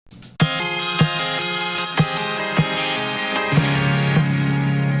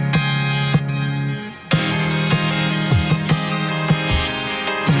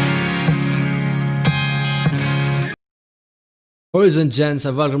Ladies and gents,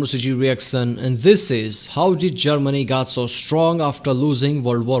 and welcome to CG Reaction, and this is How Did Germany Got So Strong After Losing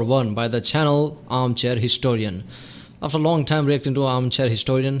World War I by the channel Armchair Historian. After a long time reacting to Armchair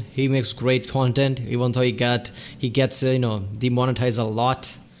Historian, he makes great content, even though he gets demonetized a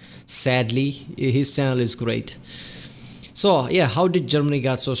lot. Sadly, his channel is great. So yeah, how did Germany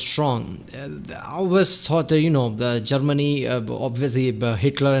got so strong? I always thought that the Germany, obviously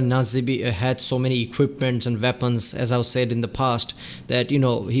Hitler and Nazi had so many equipments and weapons, as I've said in the past, that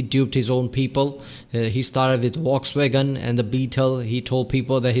he duped his own people. He started with Volkswagen and the Beetle. He told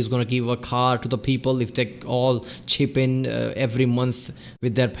people that he's going to give a car to the people if they all chip in every month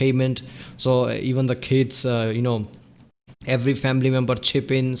with their payment. So even the kids, every family member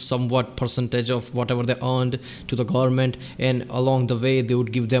chip in somewhat percentage of whatever they earned to the government, and along the way they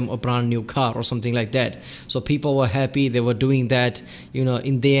would give them a brand new car or something like that. So people were happy, they were doing that.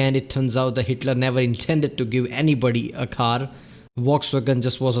 In the end, it turns out that Hitler never intended to give anybody a car. Volkswagen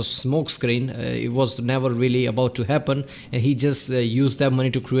just was a smokescreen. It was never really about to happen, and he just used that money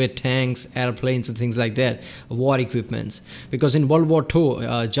to create tanks, airplanes and things like that, war equipments. Because in World War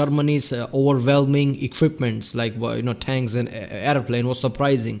II, Germany's overwhelming equipments like tanks and airplane was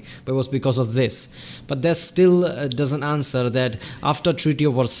surprising, but it was because of this. But that still doesn't answer that after Treaty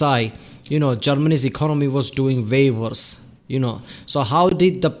of Versailles, Germany's economy was doing way worse. So how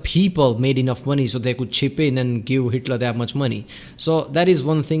did the people made enough money so they could chip in and give Hitler that much money? So that is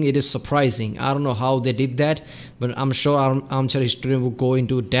one thing. It is surprising. I don't know how they did that, but I'm sure our Armchair Historian will go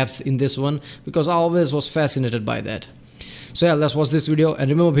into depth in this one, because I always was fascinated by that. So yeah, let's watch this video.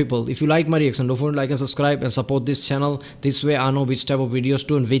 And remember people, if you like my reaction, don't forget to like and subscribe and support this channel. This way I know which type of videos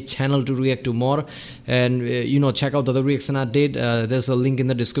to and which channel to react to more. And check out the other reaction I did. There's a link in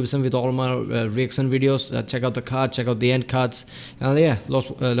the description with all my reaction videos. Check out the card, check out the end cards. And yeah,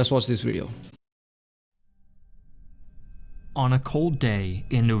 let's watch this video. On a cold day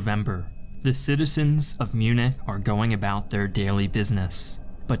in November, the citizens of Munich are going about their daily business.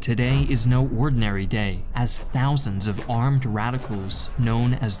 But today is no ordinary day, as thousands of armed radicals,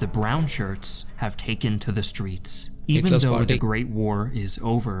 known as the Brown Shirts, have taken to the streets. Even though the Great War is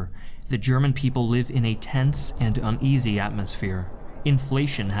over, the German people live in a tense and uneasy atmosphere.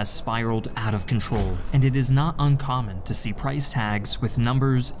 Inflation has spiraled out of control, and it is not uncommon to see price tags with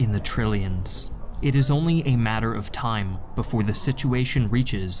numbers in the trillions. It is only a matter of time before the situation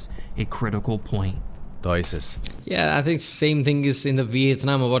reaches a critical point. Yeah, I think same thing is in the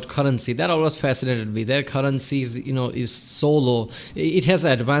Vietnam about currency. That always fascinated me. Their currency is so low. It has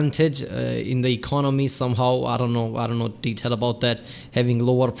an advantage in the economy somehow. I don't know detail about that, having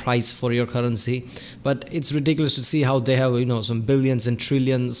lower price for your currency. But it's ridiculous to see how they have some billions and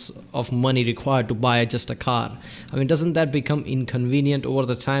trillions of money required to buy just a car. I mean, doesn't that become inconvenient over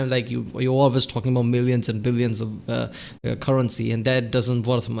the time? Like you're always talking about millions and billions of currency, and that doesn't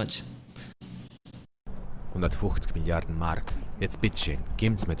worth much. 150 Milliarden Mark. Jetzt bitteschön,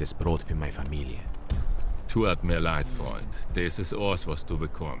 gibt's mir das Brot für meine Familie. Tut mir leid, Freund. Das ist alles, was du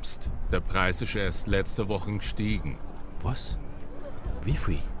bekommst. Der Preis ist erst letzte Woche gestiegen. Was? Wie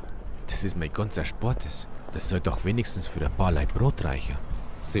viel? Das ist mein ganzer Sportes. Das soll doch wenigstens für ein paar Leib Brot reichen.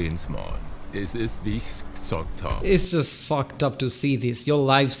 Sehen's mal. Es ist, wie ich gesagt habe. It's just fucked up to see this. Your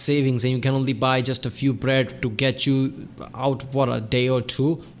life savings, and you can only buy just a few bread to get you out for a day or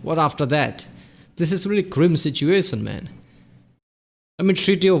two. What after that? This is really grim situation, man. I mean,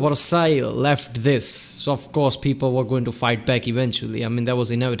 Treaty of Versailles left this, so of course people were going to fight back eventually. I mean, that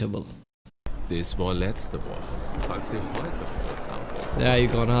was inevitable. Das war letzte Woche. Falls Sie heute Brot haben. There you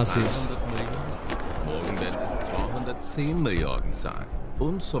go, Nazis. Morgen werden es 210 Milliarden sein.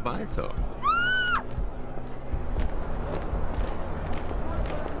 Und so weiter.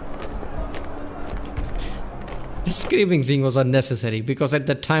 The screaming thing was unnecessary, because at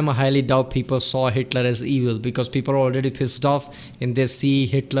that time I highly doubt people saw Hitler as evil, because people are already pissed off and they see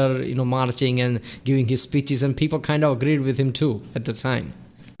Hitler marching and giving his speeches, and people kind of agreed with him too at the time.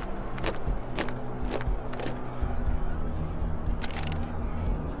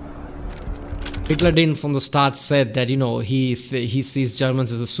 Hitler didn't from the start said that he sees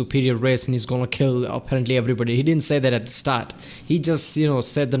Germans as a superior race and he's gonna kill apparently everybody. He didn't say that at the start. He just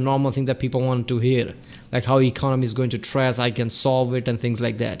said the normal thing that people wanted to hear, like how economy is going to trash, I can solve it and things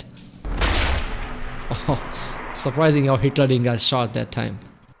like that. Oh, surprising how Hitler didn't get shot that time.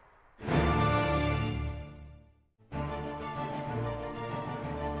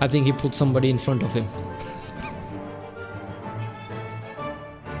 I think he put somebody in front of him.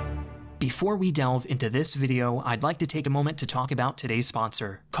 Before we delve into this video, I'd like to take a moment to talk about today's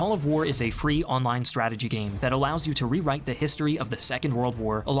sponsor. Call of War is a free online strategy game that allows you to rewrite the history of the Second World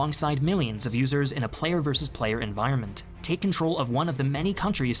War alongside millions of users in a player versus player environment. take control of one of the many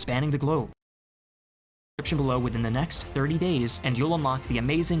countries spanning the globe. Description below within the next 30 days, and you'll unlock the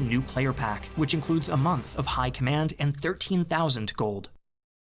amazing new player pack, which includes a month of high command and 13,000 gold.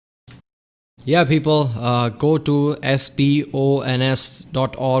 Yeah, people, go to spons.org/The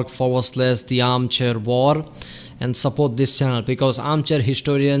Armchair War and support this channel, because Armchair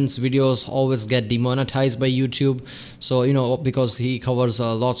Historian's videos always get demonetized by YouTube. So, you know, because he covers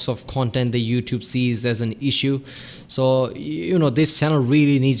lots of content the YouTube sees as an issue. So, you know, this channel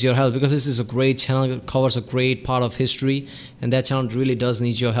really needs your help, because this is a great channel. It covers a great part of history, and that channel really does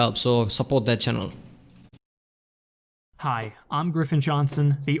need your help. So support that channel. Hi, I'm Griffin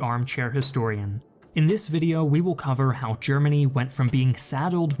Johnson, the Armchair Historian. In this video, we will cover how Germany went from being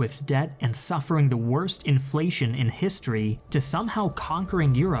saddled with debt and suffering the worst inflation in history to somehow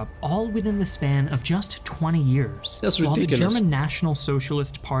conquering Europe, all within the span of just 20 years. That's ridiculous. While the German National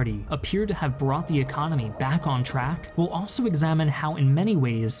Socialist Party appeared to have brought the economy back on track, we'll also examine how in many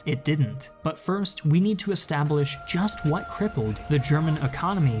ways it didn't. But first, we need to establish just what crippled the German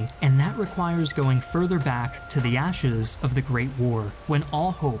economy, and that requires going further back to the ashes of the Great War, when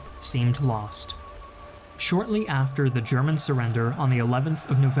all hope seemed lost. Shortly after the German surrender on the 11th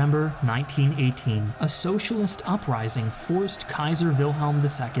of November 1918, a socialist uprising forced Kaiser Wilhelm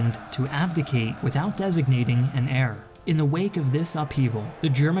II to abdicate without designating an heir. In the wake of this upheaval, the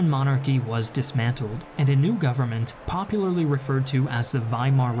German monarchy was dismantled, and a new government, popularly referred to as the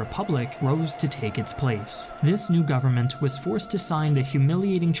Weimar Republic, rose to take its place. This new government was forced to sign the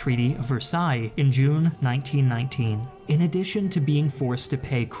humiliating Treaty of Versailles in June 1919. In addition to being forced to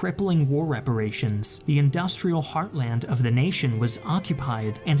pay crippling war reparations, the industrial heartland of the nation was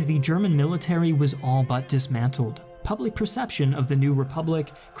occupied, and the German military was all but dismantled. Public perception of the new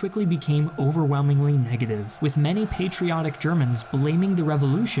republic quickly became overwhelmingly negative, with many patriotic Germans blaming the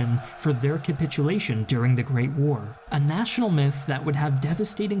revolution for their capitulation during the Great War, a national myth that would have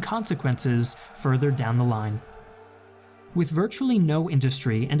devastating consequences further down the line. With virtually no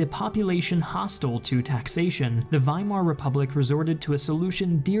industry and a population hostile to taxation, the Weimar Republic resorted to a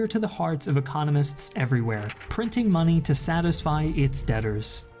solution dear to the hearts of economists everywhere: printing money to satisfy its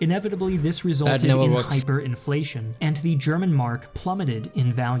debtors. Inevitably, this resulted in hyperinflation, and the German mark plummeted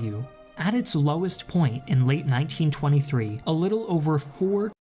in value. At its lowest point in late 1923, a little over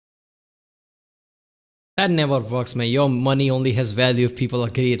 4 That never works, man. Your money only has value if people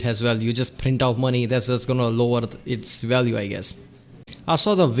agree it has value. You just print out money, that's just gonna lower its value, I guess. I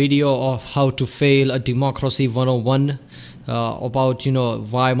saw the video of how to fail a democracy 101 about, you know,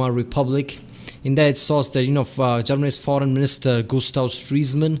 Weimar Republic. In that it saws that, you know, Germany's foreign minister Gustav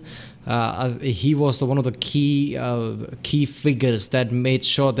Stresemann, he was one of the key figures that made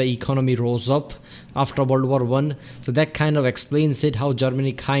sure the economy rose up after World War I. So that kind of explains it, how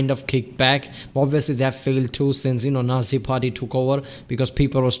Germany kind of kicked back. Obviously they have failed too, since, you know, Nazi party took over, because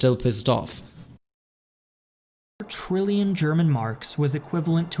people were still pissed off. Trillion German marks was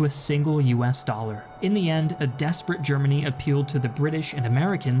equivalent to a single US dollar. In the end, a desperate Germany appealed to the British and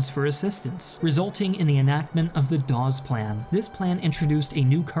Americans for assistance, resulting in the enactment of the Dawes Plan. This plan introduced a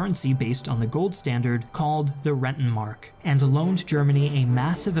new currency based on the gold standard called the Rentenmark, and loaned Germany a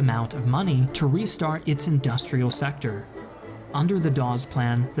massive amount of money to restart its industrial sector. Under the Dawes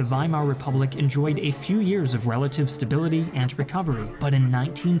Plan, the Weimar Republic enjoyed a few years of relative stability and recovery, but in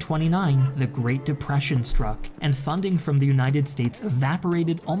 1929, the Great Depression struck, and funding from the United States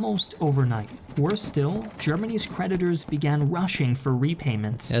evaporated almost overnight. Worse still, Germany's creditors began rushing for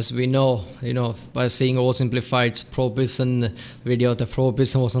repayments. As we know, you know, by seeing oversimplified Prohibition video, the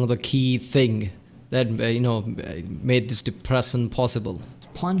Prohibition was one of the key thing that, you know, made this depression possible,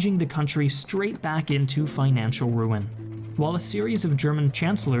 plunging the country straight back into financial ruin. While a series of German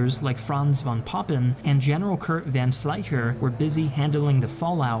chancellors like Franz von Papen and General Kurt von Schleicher were busy handling the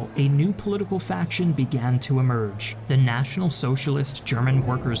fallout, a new political faction began to emerge: the National Socialist German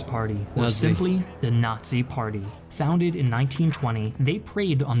Workers' Party, or simply the Nazi Party. Founded in 1920, they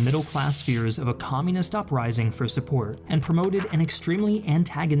preyed on middle-class fears of a communist uprising for support, and promoted an extremely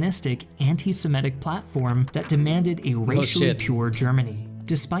antagonistic, anti-Semitic platform that demanded a racially pure Germany.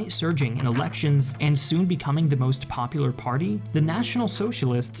 Despite surging in elections and soon becoming the most popular party, the National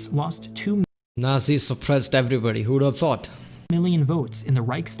Socialists lost 2 Nazis suppressed everybody, who'd have thought? million votes in the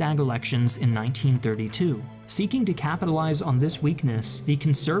Reichstag elections in 1932. Seeking to capitalize on this weakness, the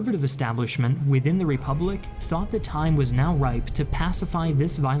conservative establishment within the Republic thought the time was now ripe to pacify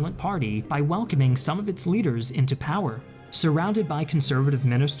this violent party by welcoming some of its leaders into power. Surrounded by conservative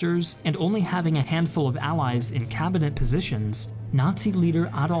ministers and only having a handful of allies in cabinet positions, Nazi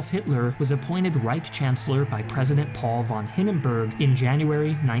leader Adolf Hitler was appointed Reich Chancellor by President Paul von Hindenburg in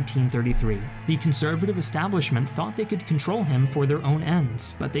January 1933. The conservative establishment thought they could control him for their own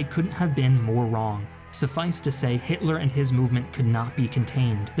ends, but they couldn't have been more wrong. Suffice to say, Hitler and his movement could not be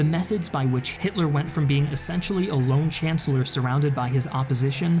contained. The methods by which Hitler went from being essentially a lone chancellor surrounded by his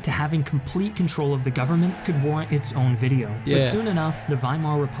opposition to having complete control of the government could warrant its own video. But soon enough, the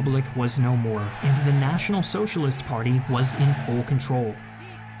Weimar Republic was no more, and the National Socialist Party was in full control.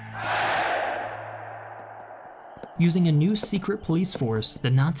 Using a new secret police force, the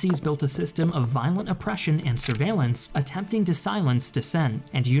Nazis built a system of violent oppression and surveillance, attempting to silence dissent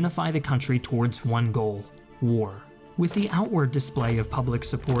and unify the country towards one goal: war. With the outward display of public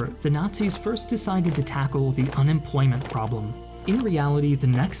support, the Nazis first decided to tackle the unemployment problem. In reality, the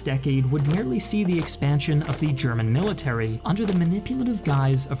next decade would merely see the expansion of the German military under the manipulative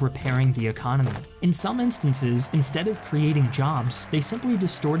guise of repairing the economy. In some instances, instead of creating jobs, they simply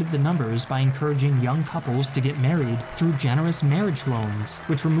distorted the numbers by encouraging young couples to get married through generous marriage loans,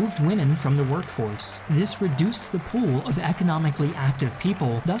 which removed women from the workforce. This reduced the pool of economically active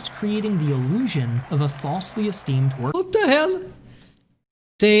people, thus creating the illusion of a falsely esteemed work. What the hell?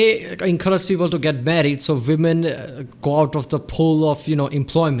 They encourage people to get married so women go out of the pool of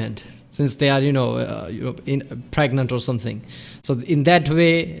employment since they are pregnant or something. So in that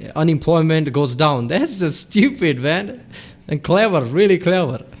way unemployment goes down. That's just stupid, man, and clever, really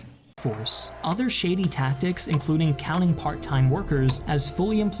clever. Force. Other shady tactics including counting part-time workers as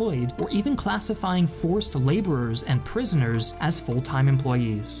fully employed or even classifying forced laborers and prisoners as full-time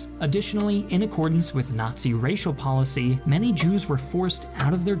employees. Additionally, in accordance with Nazi racial policy, many Jews were forced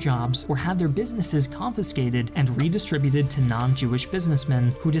out of their jobs or had their businesses confiscated and redistributed to non-Jewish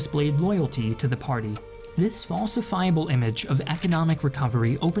businessmen who displayed loyalty to the party. This falsifiable image of economic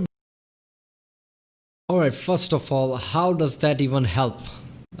recovery opened. Alright, first of all, how does that even help?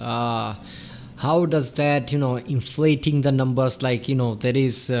 How does that inflating the numbers, like there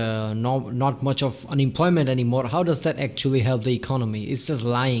is not much of unemployment anymore, how does that actually help the economy? It's just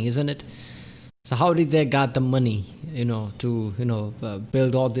lying, isn't it? So how did they got the money to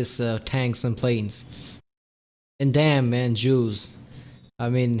build all these tanks and planes? And damn, man, Jews, I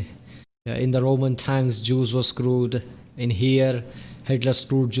mean, in the Roman times Jews were screwed. In here Hitler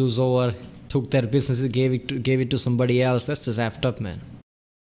screwed Jews over, took their businesses, gave it to somebody else. That's just effed up, man.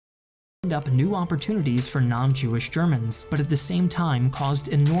 Up new opportunities for non-Jewish Germans, but at the same time caused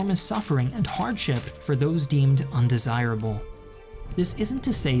enormous suffering and hardship for those deemed undesirable. This isn't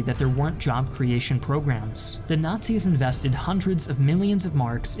to say that there weren't job creation programs. The Nazis invested hundreds of millions of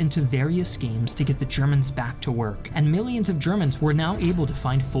marks into various schemes to get the Germans back to work, and millions of Germans were now able to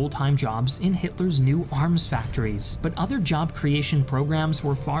find full-time jobs in Hitler's new arms factories. But other job creation programs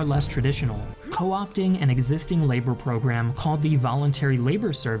were far less traditional. Co-opting an existing labor program called the Voluntary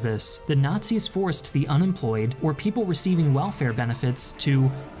Labor Service, the Nazis forced the unemployed or people receiving welfare benefits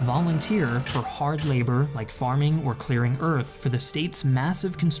to volunteer for hard labor like farming or clearing earth for the state's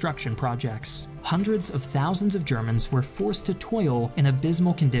massive construction projects. Hundreds of thousands of Germans were forced to toil in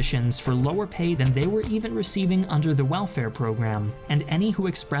abysmal conditions for lower pay than they were even receiving under the welfare program, and any who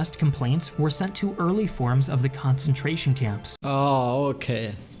expressed complaints were sent to early forms of the concentration camps. Oh,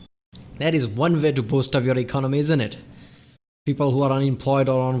 okay. That is one way to boost up your economy, isn't it? People who are unemployed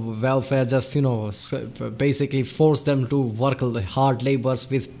or on welfare, just basically force them to work hard labors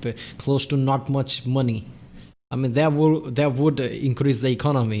with close to not much money. I mean, that would increase the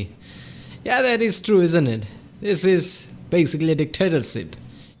economy. Yeah, that is true, isn't it? This is basically a dictatorship.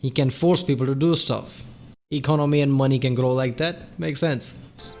 He can force people to do stuff. Economy and money can grow like that. Makes sense.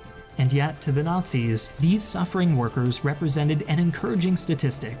 And yet, to the Nazis, these suffering workers represented an encouraging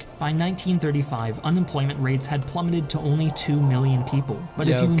statistic. By 1935, unemployment rates had plummeted to only 2 million people. But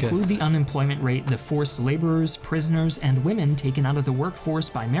if you include the unemployment rate, the forced laborers, prisoners, and women taken out of the workforce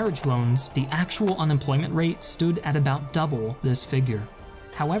by marriage loans, the actual unemployment rate stood at about double this figure.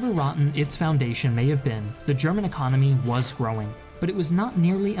 However rotten its foundation may have been, the German economy was growing. But it was not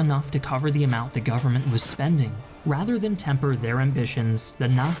nearly enough to cover the amount the government was spending. Rather than temper their ambitions, the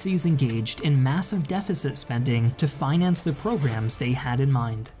Nazis engaged in massive deficit spending to finance the programs they had in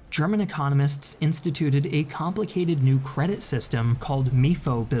mind. German economists instituted a complicated new credit system called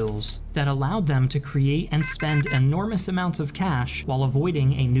MIFO bills that allowed them to create and spend enormous amounts of cash while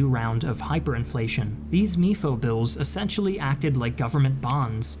avoiding a new round of hyperinflation. These MIFO bills essentially acted like government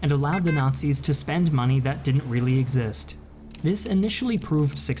bonds and allowed the Nazis to spend money that didn't really exist. This initially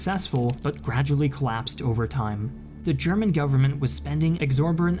proved successful, but gradually collapsed over time. The German government was spending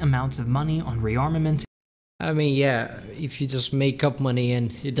exorbitant amounts of money on rearmament. I mean, yeah, if you just make up money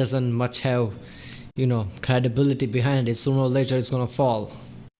and it doesn't much have credibility behind it, sooner or later it's gonna fall.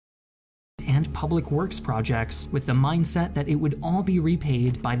 And public works projects with the mindset that it would all be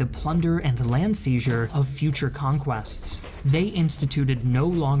repaid by the plunder and land seizure of future conquests. They instituted no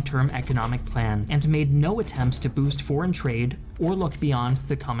long-term economic plan and made no attempts to boost foreign trade or look beyond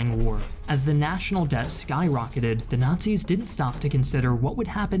the coming war. As the national debt skyrocketed, the Nazis didn't stop to consider what would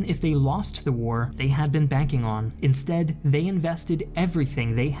happen if they lost the war they had been banking on. Instead, they invested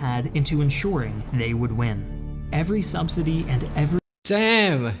everything they had into ensuring they would win. Every subsidy and every—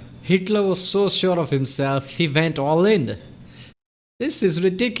 Damn! Hitler was so sure of himself, he went all in. This is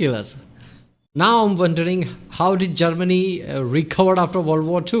ridiculous. Now I'm wondering, how did Germany recover after World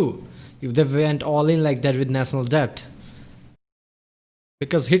War II if they went all in like that with national debt?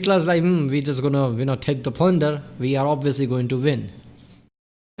 Because Hitler's like, we're just gonna take the plunder, we are obviously going to win.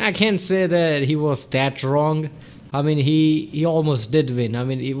 I can't say that he was that wrong. I mean, he almost did win. I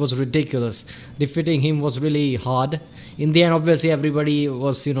mean, it was ridiculous. Defeating him was really hard. In the end, obviously, everybody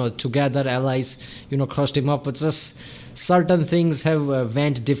was, together, allies, crushed him up. But just certain things have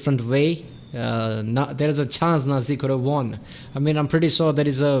went different way. There is a chance Nazi could have won. I mean, I'm pretty sure there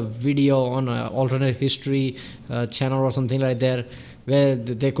is a video on alternate history channel or something like that where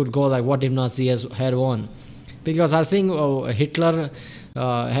they could go like, what if Nazi had won? Because I think Hitler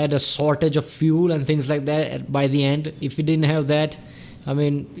had a shortage of fuel and things like that by the end. If he didn't have that, I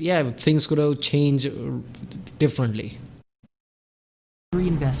mean, yeah, things could have changed differently. Every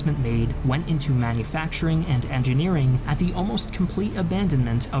investment made went into manufacturing and engineering at the almost complete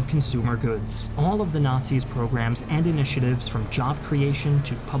abandonment of consumer goods. All of the Nazis' programs and initiatives, from job creation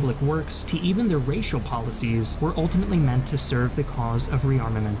to public works to even their racial policies, were ultimately meant to serve the cause of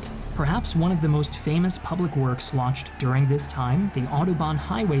rearmament. Perhaps one of the most famous public works launched during this time, the Autobahn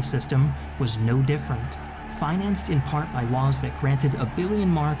highway system, was no different. Financed in part by laws that granted 1 billion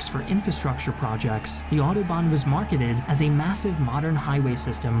marks for infrastructure projects, the Autobahn was marketed as a massive modern highway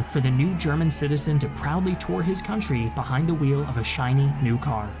system for the new German citizen to proudly tour his country behind the wheel of a shiny new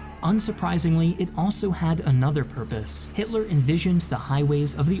car. Unsurprisingly, it also had another purpose. Hitler envisioned the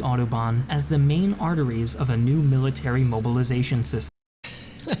highways of the Autobahn as the main arteries of a new military mobilization system.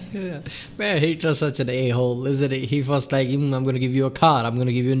 Man, Hitler's such an a-hole, isn't he? He was like, I'm going to give you a car, I'm going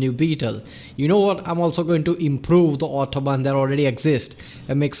to give you a new Beetle. You know what? I'm also going to improve the Autobahn that already exists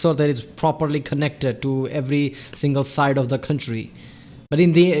and make sure that it's properly connected to every single side of the country. But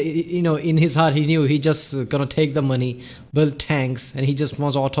in in his heart, he knew he just gonna take the money, build tanks, and he just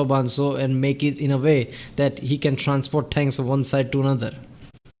wants Autobahn and make it in a way that he can transport tanks from one side to another.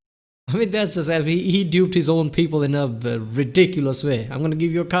 I mean, that's just, he duped his own people in a ridiculous way. I'm going to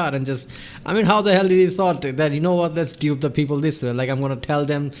give you a car and how the hell did he thought that, let's dupe the people this way. Like, I'm going to tell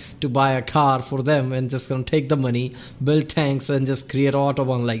them to buy a car for them and just going to take the money, build tanks and just create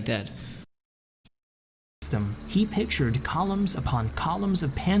Autobahn like that. He pictured columns upon columns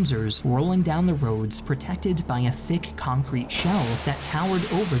of panzers rolling down the roads, protected by a thick concrete shell that towered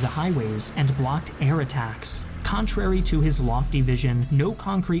over the highways and blocked air attacks. Contrary to his lofty vision, no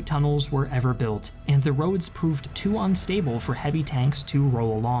concrete tunnels were ever built, and the roads proved too unstable for heavy tanks to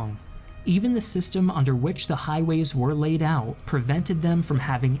roll along. Even the system under which the highways were laid out prevented them from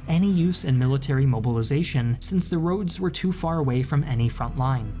having any use in military mobilization, since the roads were too far away from any front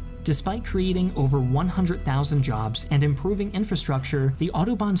line. Despite creating over 100,000 jobs and improving infrastructure, the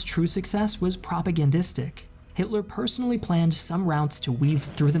Autobahn's true success was propagandistic. Hitler personally planned some routes to weave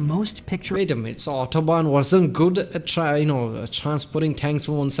through the most picturesque— Wait a minute, so Autobahn wasn't good at transporting tanks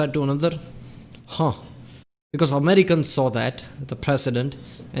from one side to another? Huh. Because Americans saw that, the president,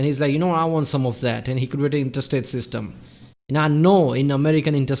 and he's like, I want some of that, and he created an interstate system. And I know in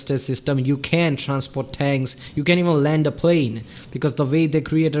American interstate system, you can transport tanks, you can even land a plane, because the way they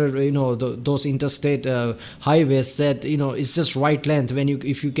created, those interstate highways that, it's just right length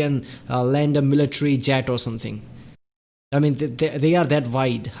if you can land a military jet or something. I mean, they are that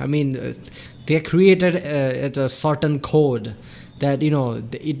wide. I mean, they created at a certain code that,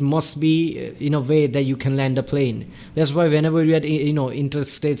 it must be in a way that you can land a plane. That's why whenever you had,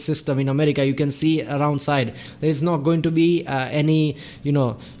 interstate system in America, you can see around side, there is not going to be any,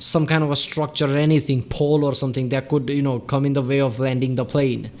 some kind of a structure or anything, pole or something that could, come in the way of landing the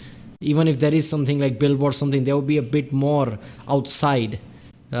plane. Even if there is something like billboard or something, there will be a bit more outside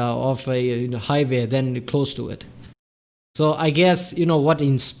of a highway than close to it. So I guess, what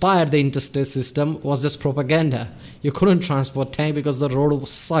inspired the interstate system was just propaganda. You couldn't transport tank because the road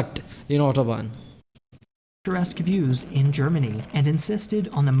sucked in Autobahn. picturesque views in Germany and insisted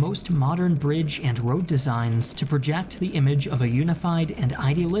on the most modern bridge and road designs to project the image of a unified and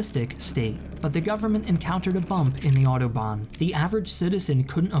idealistic state. But the government encountered a bump in the Autobahn. The average citizen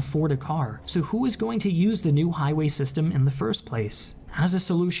couldn't afford a car, so who was going to use the new highway system in the first place? As a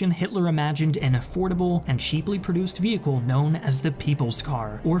solution, Hitler imagined an affordable and cheaply produced vehicle known as the People's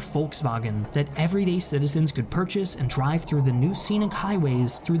Car, or Volkswagen, that everyday citizens could purchase and drive through the new scenic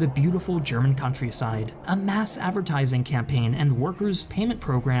highways through the beautiful German countryside. A mass advertising campaign and workers' payment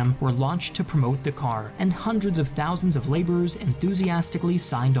program were launched to promote the car, and hundreds of thousands of laborers enthusiastically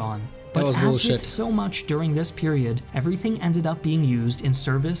signed on. But as with so much during this period, everything ended up being used in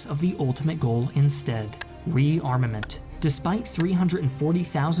service of the ultimate goal instead: rearmament. Despite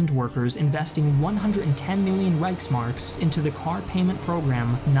 340,000 workers investing 110 million Reichsmarks into the car payment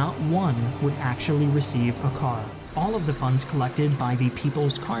program, not one would actually receive a car. All of the funds collected by the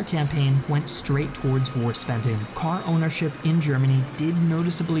People's Car campaign went straight towards war spending. Car ownership in Germany did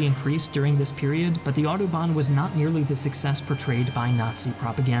noticeably increase during this period, but the Autobahn was not nearly the success portrayed by Nazi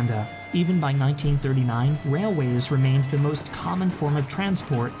propaganda. Even by 1939, railways remained the most common form of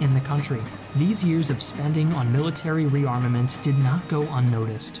transport in the country. These years of spending on military rearmament did not go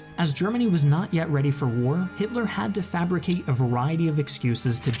unnoticed. As Germany was not yet ready for war, Hitler had to fabricate a variety of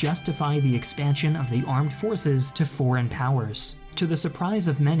excuses to justify the expansion of the armed forces to foreign powers. To the surprise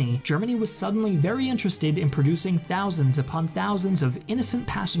of many, Germany was suddenly very interested in producing thousands upon thousands of innocent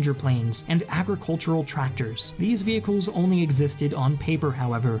passenger planes and agricultural tractors. These vehicles only existed on paper,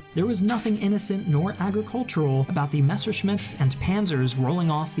 however. There was nothing innocent nor agricultural about the Messerschmitts and Panzers rolling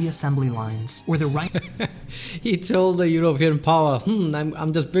off the assembly lines, or the right. He told the European power,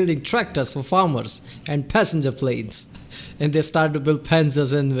 I'm just building tractors for farmers and passenger planes. And they started to build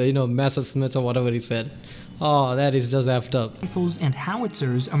Panzers and, Messerschmitts or whatever he said. Oh, that is just effed up. Rifles and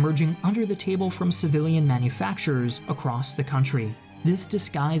howitzers emerging under the table from civilian manufacturers across the country. This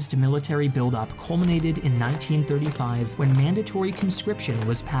disguised military buildup culminated in 1935 when mandatory conscription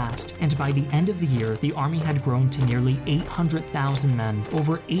was passed, and by the end of the year, the army had grown to nearly 800,000 men,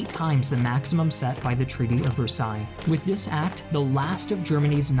 over 8 times the maximum set by the Treaty of Versailles. With this act, the last of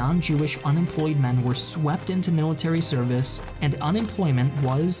Germany's non-Jewish unemployed men were swept into military service, and unemployment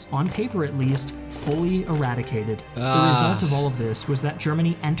was, on paper at least, fully eradicated. The result of all of this was that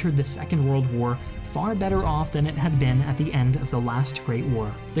Germany entered the Second World War far better off than it had been at the end of the last Great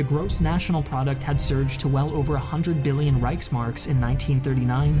War. The gross national product had surged to well over 100 billion Reichsmarks in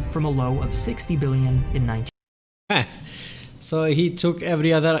 1939 from a low of 60 billion in 19. So he took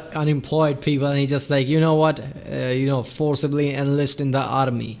every other unemployed people and he just like, forcibly enlist in the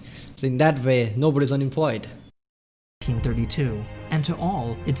army. So in that way, nobody's unemployed. 1932. And to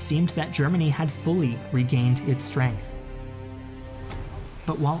all, it seemed that Germany had fully regained its strength.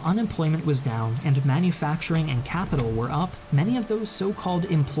 But while unemployment was down and manufacturing and capital were up, many of those so-called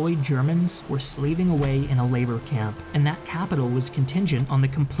employed Germans were slaving away in a labor camp, and that capital was contingent on the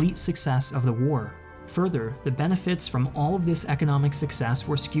complete success of the war. Further, the benefits from all of this economic success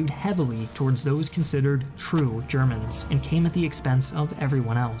were skewed heavily towards those considered true Germans, and came at the expense of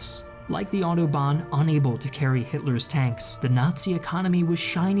everyone else. Like the Autobahn, unable to carry Hitler's tanks, the Nazi economy was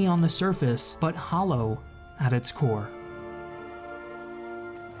shiny on the surface, but hollow at its core.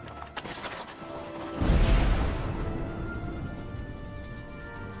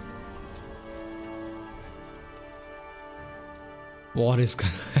 What is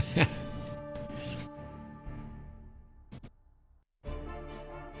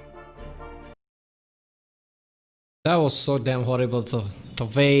That was so damn horrible, the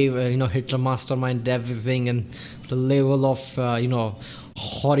way Hitler masterminded everything, and the level of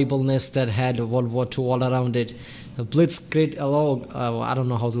horribleness that had World War II all around it. The Blitzkrieg alone, I don't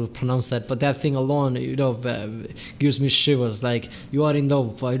know how to pronounce that, but that thing alone, gives me shivers. Like, you are in the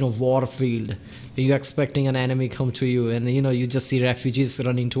war field, you're expecting an enemy come to you, and you just see refugees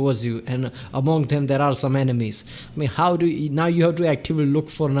running towards you, and among them there are some enemies. I mean, now you have to actively look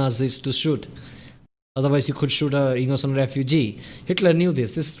for Nazis to shoot. Otherwise, you could shoot a innocent refugee. Hitler knew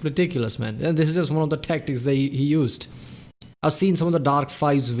this. This is ridiculous, man. And this is just one of the tactics that he used. I've seen some of the Dark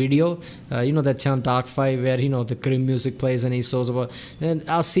Five's video, that channel Dark Five, where the grim music plays and he shows about. And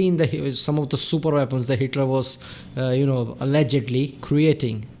I've seen some of the super weapons that Hitler was, allegedly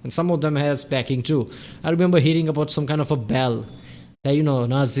creating, and some of them has backing too. I remember hearing about some kind of a bell that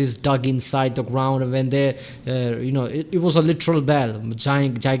Nazis dug inside the ground, and when they, it was a literal bell,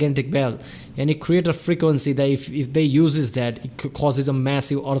 gigantic bell, and it created a frequency that if they uses that, it causes a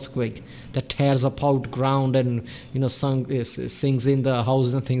massive earthquake that tears apart ground and sinks in the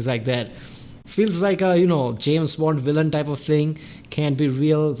house and things like that. Feels like a James Bond villain type of thing. Can't be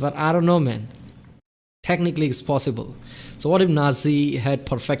real, but I don't know, man. Technically it's possible. So what if Nazi had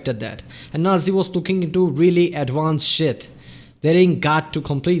perfected that? And Nazi was looking into really advanced shit. They didn't got to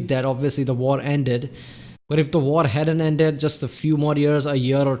complete that. Obviously the war ended. But if the war hadn't ended, just a few more years, a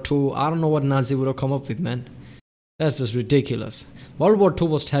year or two, I don't know what Nazi would have come up with, man. That's just ridiculous. World War II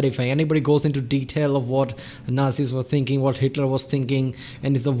was terrifying. Anybody goes into detail of what Nazis were thinking, what Hitler was thinking,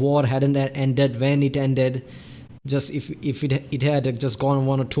 and if the war hadn't ended, when it ended, just if it had just gone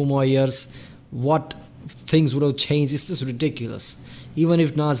 1 or 2 more years, what things would have changed. It's just ridiculous. Even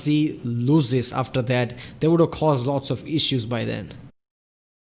if Nazi loses after that, they would have caused lots of issues by then.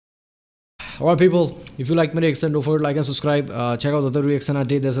 Alright people, if you like my reaction, don't forget to like and subscribe. Check out the other reaction I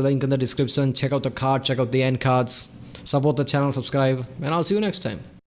did. There's a link in the description. Check out the card, check out the end cards. Support the channel, subscribe, and I'll see you next time.